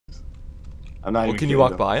I'm not Well, even can you kidding,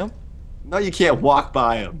 walk though. by him? No, you can't walk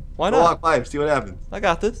by him. Why Go not? walk by him, see what happens. I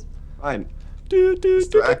got this. Fine.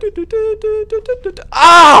 Distract.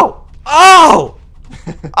 Ow! Oh!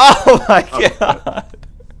 Oh my Oh, god!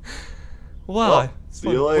 Wow, Well, it's see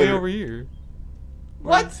you way later. over here.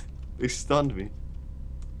 What? They stunned me.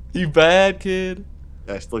 You bad kid.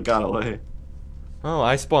 Yeah, I still got away. Oh,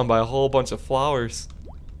 I spawned by a whole bunch of flowers.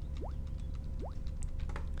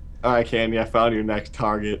 Alright, Candy, I found your next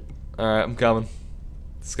target. Alright, I'm coming.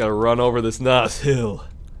 Just gotta run over this nice hill.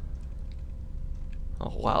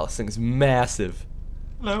 Oh wow, this thing's massive.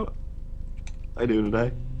 Hello. How you doing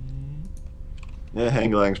today? Yeah,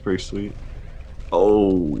 hang gliding's pretty sweet.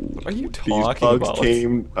 Oh. What are you These talking bugs about?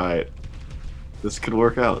 came. Alright. This could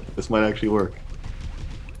work out. This might actually work.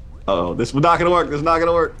 Uh oh, this is not gonna work. This is not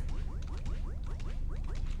gonna work.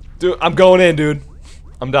 Dude, I'm going in, dude.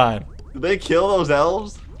 I'm dying. Did they kill those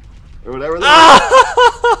elves? Or whatever they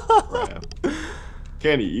Ah! Crap.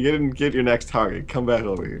 Candy, you didn't get your next target. Come back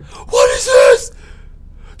over here. What is this?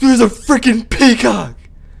 There's a freaking peacock.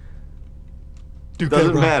 Dude,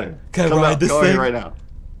 Doesn't matter. Can I come ride out, this come over thing? here right now.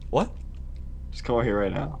 What? Just come over here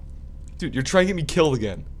right now. Dude, you're trying to get me killed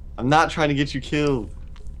again. I'm not trying to get you killed.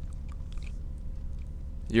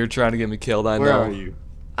 You're trying to get me killed, I know. Where are you?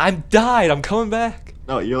 I'm died. I'm coming back.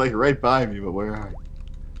 No, you're like right by me, but where are you?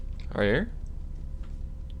 Right here?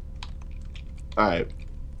 Alright.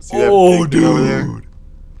 See Oh, that big thing over there? dude.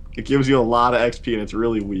 It gives you a lot of XP and it's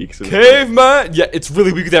really weak. So Caveman! Yeah, it's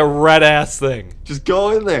really weak with that red ass thing. just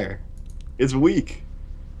go in there. It's weak.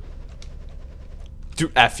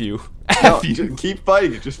 Dude, F you. No, F you. just keep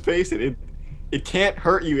fighting it. Just face it. It can't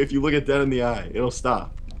hurt you if you look it dead in the eye. It'll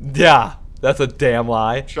stop. Yeah, that's a damn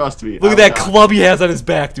lie. Trust me. Look at that club he has on his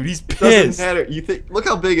back, dude. He's It doesn't pissed. matter. You think? Look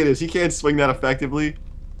how big it is. He can't swing that effectively.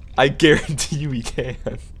 I guarantee you he can.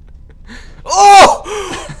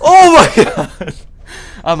 Oh! Oh my god!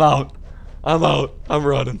 I'm out. I'm out. I'm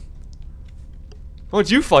running. What'd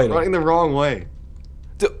you fight him? Running the wrong way.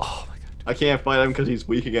 Dude, oh my I can't fight him because he's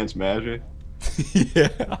weak against magic. god.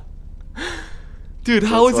 Yeah. Dude,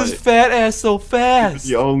 how is That's this fat ass so fast?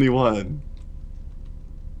 The only one.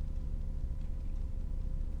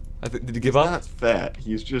 Did he give He's up? not fat.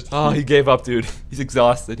 He's just. Oh, he gave up, dude. He's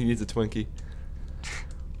exhausted. He needs a Twinkie.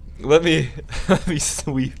 Let me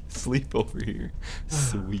sleep over here.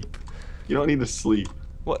 Sweep. You don't need to sleep.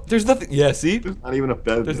 What? There's nothing. Yeah, see? There's not even a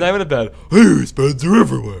bed. There's there. not even a bed. Hey, beds are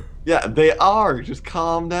everywhere. Yeah, they are. Just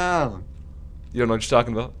calm down. You don't know what you're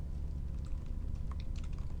talking about?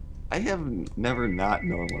 I have never not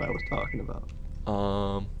known what I was talking about.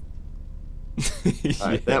 Yeah.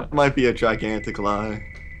 Alright, that might be a gigantic lie.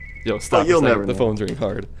 Yo, stop. you'll a second. never The know. phone's ringing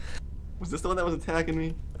hard. Was this the one that was attacking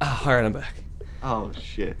me? Ah, alright, I'm back. Oh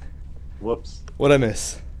shit. Whoops. What'd I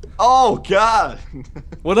miss? Oh god!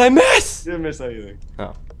 What'd I miss? Didn't miss anything.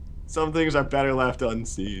 Oh. Some things are better left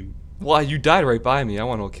unseen. Why, you died right by me. I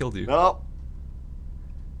want to have killed you. No.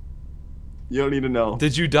 You don't need to know.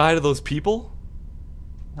 Did you die to those people?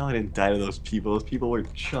 No, I didn't die to those people. Those people were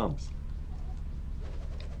chumps.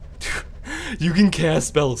 You can cast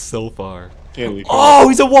spells so far. Can't we? Oh,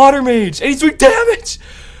 he's a water mage! And he's doing damage!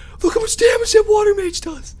 Look how much damage that water mage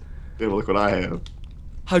does! Dude, look what I have.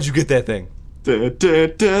 How'd you get that thing? Dude,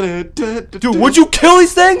 Dude, would you kill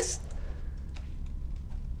these things?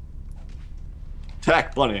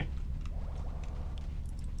 Attack bunny.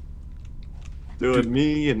 Doing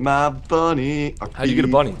me and my bunny. How'd you get a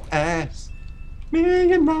bunny? Ass.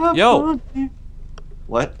 Me and my Yo. bunny.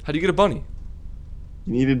 What? How'd you get a bunny?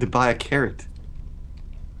 You needed to buy a carrot.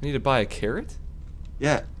 I need to buy a carrot?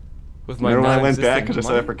 Yeah. With my Remember when I went back non-existent because I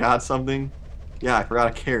said I money? forgot something? Yeah, I forgot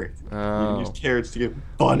a carrot. You Oh. can use carrots to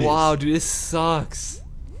get bunnies. Wow, dude, this sucks.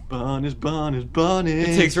 Bunnies, bunnies, bunnies.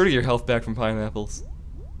 It takes rid of your health back from pineapples.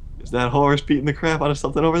 Is that horse beating the crap out of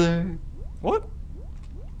something over there? What?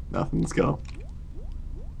 Nothing, let's go.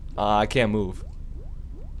 I can't move.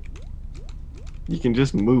 You can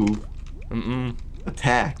just move. Mm-mm.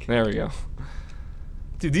 Attack. There we go.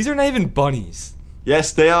 Dude, these are not even bunnies.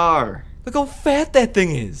 Yes, they are. Look how fat that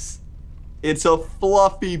thing is. It's a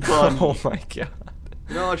fluffy bunny. Oh my god.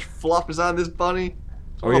 You know how much fluff is on this bunny?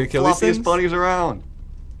 It's Are one we of the gonna kill these fluffiest things? bunnies around.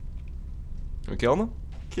 Are we killing them?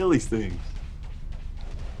 Kill these things.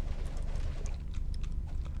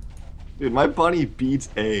 Dude, my bunny beats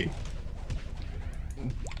A.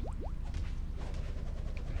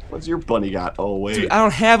 What's your bunny got? Oh, wait. Dude, I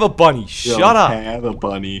don't have a bunny. You Shut don't up. have a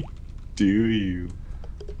bunny, do you?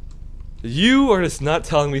 You are just not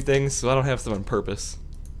telling me things, so I don't have them on purpose.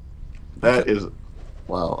 That is...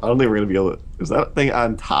 Wow, I don't think we're going to be able to... Is that thing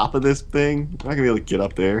on top of this thing? We're not going to be able to get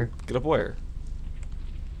up there. Get up where?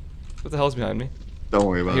 What the hell's behind me? Don't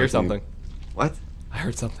worry about I it. hear something. What? I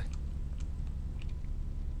heard something.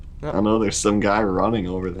 I don't know, there's some guy running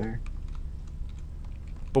over there.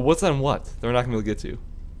 But what's on what? They're not gonna be able to get to.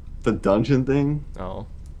 The dungeon thing? Oh.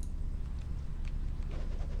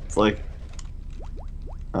 It's like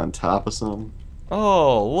on top of something.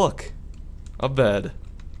 Oh, look. A bed.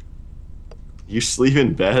 You sleep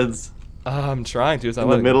in beds I'm trying to. It's not in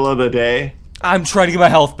the letting me. middle of the day? I'm trying to get my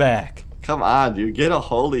health back. Come on, dude. Get a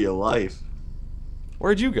hold of your life.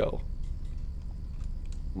 Where'd you go?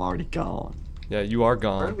 I'm already gone. Yeah, you are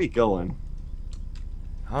Where are gone. we going?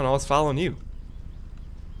 I don't know. It's following you.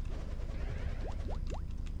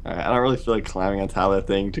 Alright, I don't really feel like climbing on top of that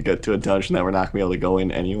thing to get to a dungeon that we're not going to be able to go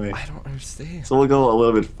in anyway. I don't understand. So we'll go a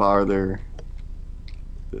little bit farther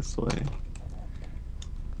this way.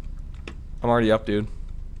 I'm already up, dude.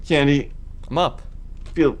 Candy, I'm up.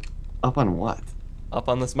 feel up on what? Up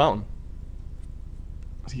on this mountain.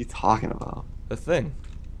 What are you talking about? The thing.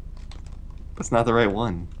 That's not the right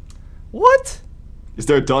one. What? Is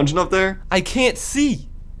there a dungeon up there? I can't see.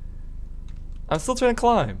 I'm still trying to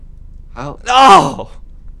climb. How? Oh!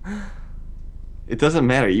 It doesn't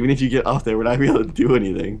matter. Even if you get up there, we're not going to be able to do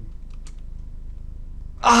anything.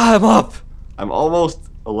 Ah, I'm up. I'm almost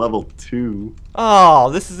a level 2. Oh,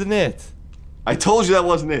 this isn't it. I told you that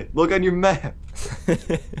wasn't it. Look on your map.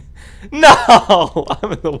 No!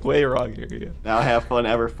 I'm in the way wrong area. Now have fun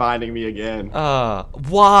ever finding me again.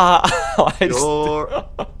 Wow. You're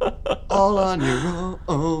all on your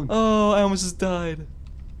own. Oh, I almost just died.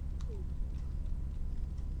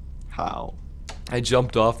 How? I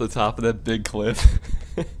jumped off the top of that big cliff.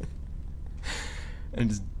 And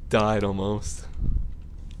just died almost.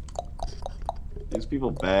 These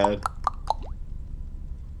people bad.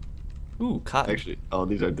 Ooh, cotton. Actually, oh,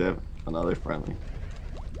 these are dead. Oh, no, they're friendly.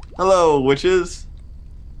 Hello, witches.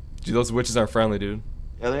 Dude, those witches aren't friendly, dude.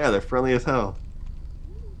 Yeah, they are. They're friendly as hell.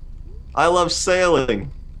 I love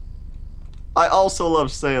sailing. I also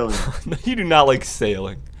love sailing. No, you do not like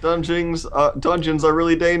sailing. Dungeons are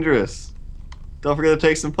really dangerous. Don't forget to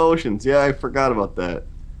take some potions. Yeah, I forgot about that.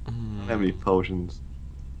 I don't have any potions.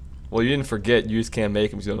 Well, you didn't forget. You just can't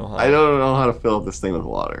make them. You don't know how. I don't know how to fill up this thing with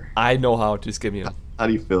water. I know how. Just give me them. How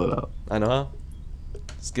do you fill it up? I know how.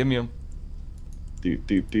 Just give me them.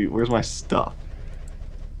 Dude, where's my stuff?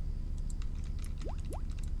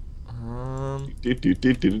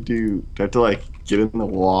 Do I have to like get in the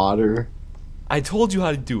water I told you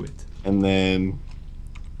how to do it. and then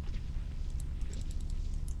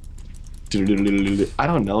I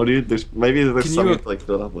don't know, dude. There's Can something you- to like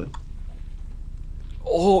fill it up with.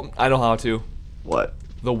 Oh, I know how to. What?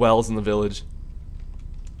 The wells in the village.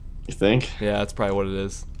 You think? Yeah, that's probably what it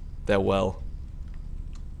is. That well.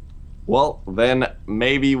 Well, then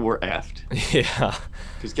maybe we're effed. Yeah.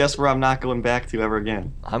 Cause guess where I'm not going back to ever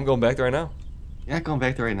again? I'm going back there right now. You're not going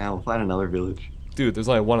back there right now. We'll find another village. Dude, there's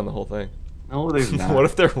only one in the whole thing. No, there's not. What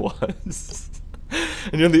if there was?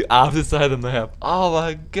 And you're on the opposite side of the map. Oh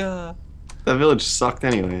my god. That village sucked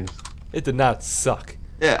anyways. It did not suck.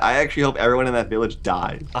 Yeah, I actually hope everyone in that village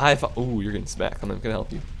died. Ooh, you're getting smacked. I'm not gonna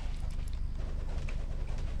help you.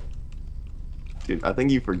 Dude, I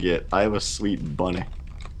think you forget. I have a sweet bunny.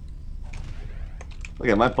 Look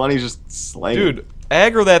at my bunny's just slaying. Dude,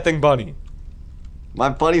 aggro that thing, bunny. My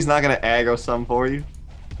bunny's not gonna aggro some for you.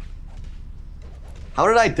 How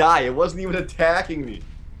did I die? It wasn't even attacking me.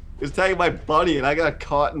 It was attacking my bunny and I got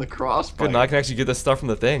caught in the crossfire. Good, now I can actually get this stuff from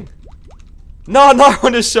the thing. No, another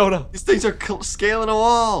one just showed up. These things are scaling a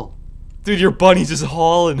wall. Dude, your bunny's just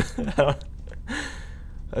hauling. I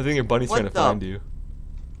think your bunny's What trying to the- find you.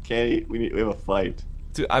 Candy, we have a fight.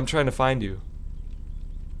 Dude, I'm trying to find you.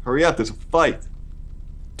 Hurry up, there's a fight.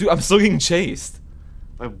 Dude, I'm still getting chased.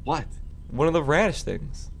 By what? One of the radish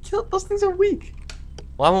things. Kill those things are weak.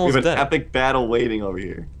 Well, I'm We almost have an dead. epic battle waiting over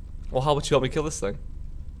here. Well, how about you help me kill this thing?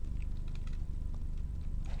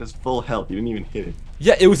 That's full health. You didn't even hit it.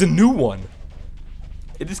 Yeah, it was a new one.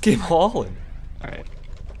 It just came hauling. Alright.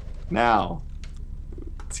 Now.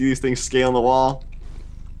 See these things scaling the wall?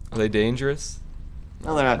 Are they dangerous?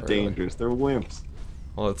 No, they're not Not really. dangerous. They're wimps.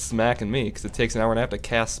 Well, it's smacking me because it takes an hour and a half to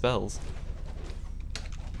cast spells.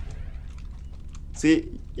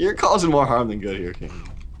 See, you're causing more harm than good here, King.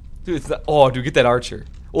 Dude, it's not. Oh, dude, get that archer.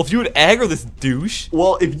 Well, if you would aggro this douche,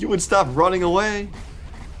 Well, if you would stop running away.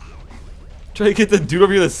 try to get the dude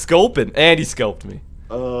over here that's scoping. And he scoped me.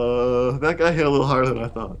 That guy hit a little harder than I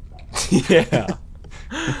thought. Yeah.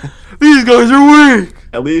 These guys are weak.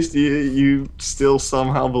 At least you still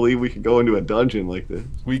somehow believe we could go into a dungeon like this.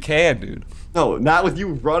 We can, dude. No, not with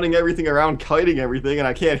you running everything around, kiting everything, and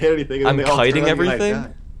I can't hit anything. And I'm they all kiting turn on me and I everything?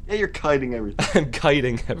 die. Yeah, you're kiting everything. I'm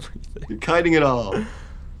kiting everything. You're kiting it all.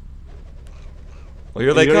 Well, here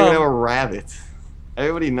You they don't even have a come. rabbit.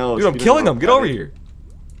 Everybody knows. Dude, I'm you don't killing have a them. Get over rabbit. here.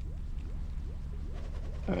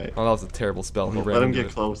 Alright. Oh, that was a terrible spell. He ran Let him into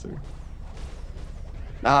get it. closer.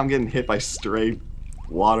 Now I'm getting hit by stray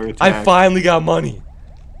water attacks. I finally got money.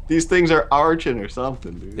 These things are arching or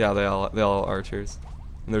something, dude. Yeah, they all archers.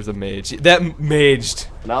 And there's a mage. That maged.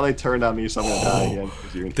 Now they turned on me, so I'm gonna die again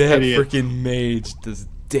because you're an That idiot. freaking mage does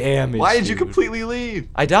damage. Why did you dude. completely leave?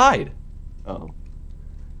 I died. Oh.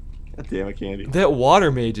 God damn it, Candy. That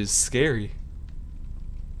water mage is scary.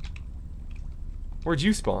 Where'd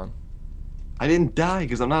you spawn? I didn't die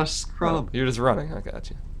because I'm not a scrub. You're just running. I got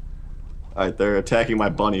you. Alright, they're attacking my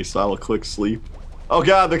bunny, so I will click sleep. Oh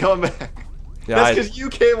god, they're coming back. Yeah, That's because you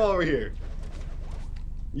came over here.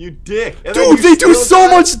 You dick. And then dude, you they do still so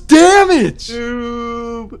died. much damage.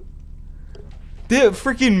 Dude. That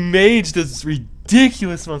freaking mage does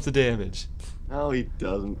ridiculous amounts of damage. No, he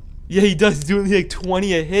doesn't. Yeah, he does. He's doing like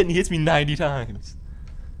 20 a hit, and he hits me 90 times.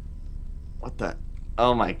 What the?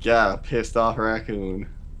 Oh my god, a pissed off raccoon.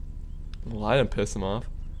 Well, I didn't piss him off.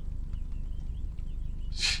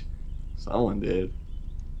 Someone did.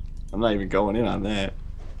 I'm not even going in on that.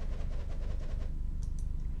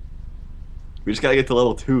 We just gotta get to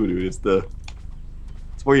level 2, dude.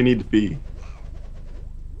 It's where you need to be.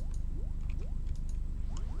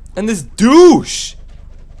 And this douche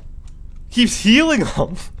keeps healing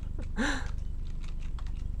him.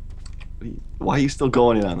 Why are you still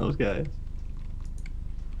going in on those guys?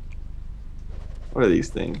 What are these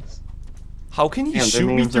things? How can he Damn, their shoot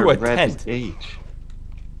me names through are a red tent? as H.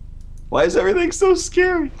 Why is everything so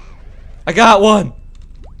scary? I got one.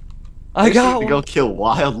 I just got need to one. go kill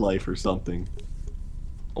wildlife or something.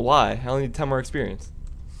 Why? I only need 10 more experience.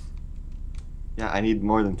 Yeah, I need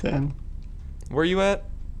more than 10. Where are you at?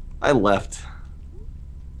 I left.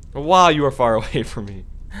 Wow, you are far away from me.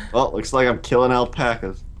 Well, looks like I'm killing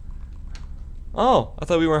alpacas. Oh, I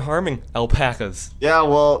thought we were harming alpacas. Yeah,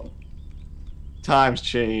 well, times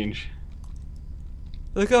change.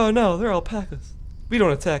 Like, oh no, they're alpacas. We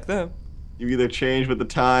don't attack them. You either change with the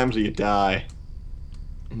times or you die.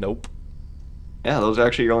 Nope. Yeah, those are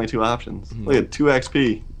actually your only two options. Look at 2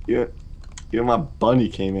 XP. You know my bunny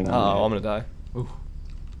came in on Oh, I'm me. gonna die. Ooh.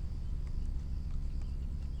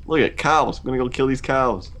 Look at cows. I'm gonna go kill these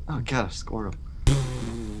cows. Oh god, a squirrel.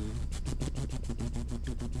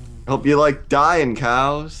 Hope you like dying,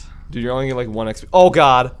 cows. Dude, you're only getting like 1 XP. Oh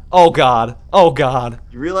god. Oh god. Oh god.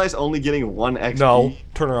 You realize only getting 1 XP? No.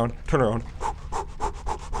 Turn around. Turn around.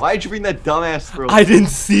 Why'd you bring that dumbass throw? I didn't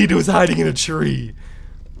see it was hiding in a tree.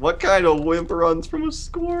 What kind of wimp runs from a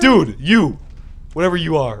squirrel? Dude, you. Whatever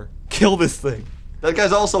you are. Kill this thing. That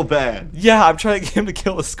guy's also bad. Yeah, I'm trying to get him to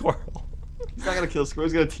kill a squirrel. He's not gonna kill a squirrel,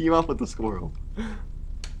 he's gonna team up with the squirrel. I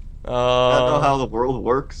don't know Uh, how the world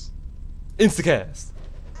works. Instacast.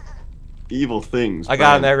 Evil things. I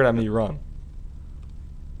got an man. egret on me, run.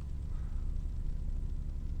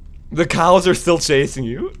 The cows are still chasing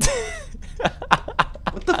you.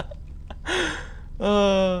 What the?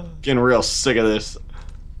 Do Getting real sick of this.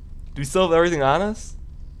 we still have everything on us?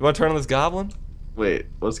 You want to turn on this goblin? Wait,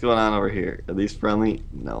 what's going on over here? Are these friendly?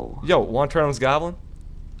 No. Yo, want to turn on this goblin?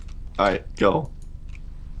 Alright, go.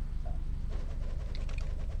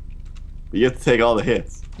 But you have to take all the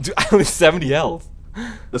hits. Dude, I only have 70 health.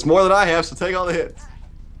 That's more than I have, so take all the hits.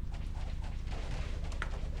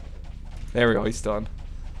 There we go, he's stunned.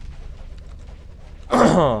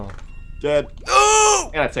 Dead. Oh!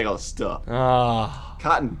 I gotta take all the stuff. Ah.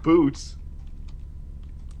 Cotton boots.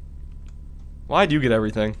 Why'd you get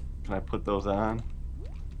everything? Can I put those on?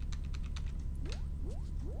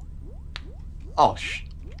 Oh,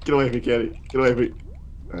 get away from me, Kenny. Get away from me.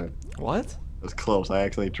 Alright, What? that was close. I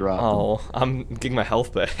actually dropped them. Oh, I'm getting my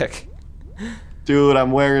health back. Dude,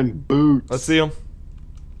 I'm wearing boots. Let's see him.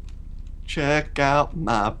 Check out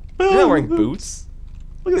my boots. You're not wearing boots.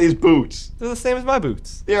 Look at these boots. They're the same as my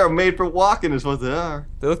boots. They are made for walking is what they are.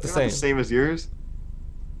 They look the They're same. not the same as yours.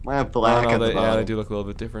 Mine have Oh, black no, at the yeah, bottom. they do look a little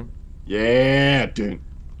bit different. Yeah. Dun,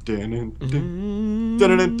 dun, dun, dun.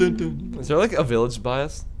 Dun, dun, dun, dun. Is there like a village by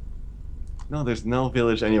us? No, there's no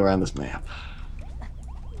village anywhere on this map.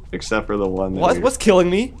 Except for the one that What's killing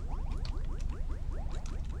me?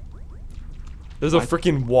 There's a What?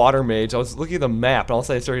 freaking water mage. I was looking at the map and all of a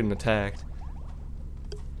sudden I started getting attacked.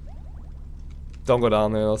 Don't go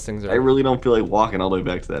down there, those things are... I really don't feel like walking all the way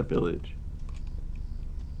back to that village.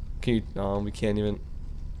 Can you... No, we can't even...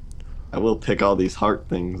 I will pick all these heart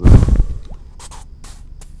things up.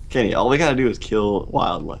 Kenny, all we gotta do is kill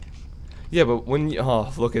wildlife. Yeah, but when you...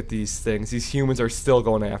 Oh, look at these things. These humans are still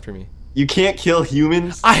going after me. You can't kill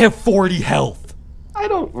humans? I have 40 health! I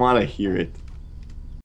don't want to hear it.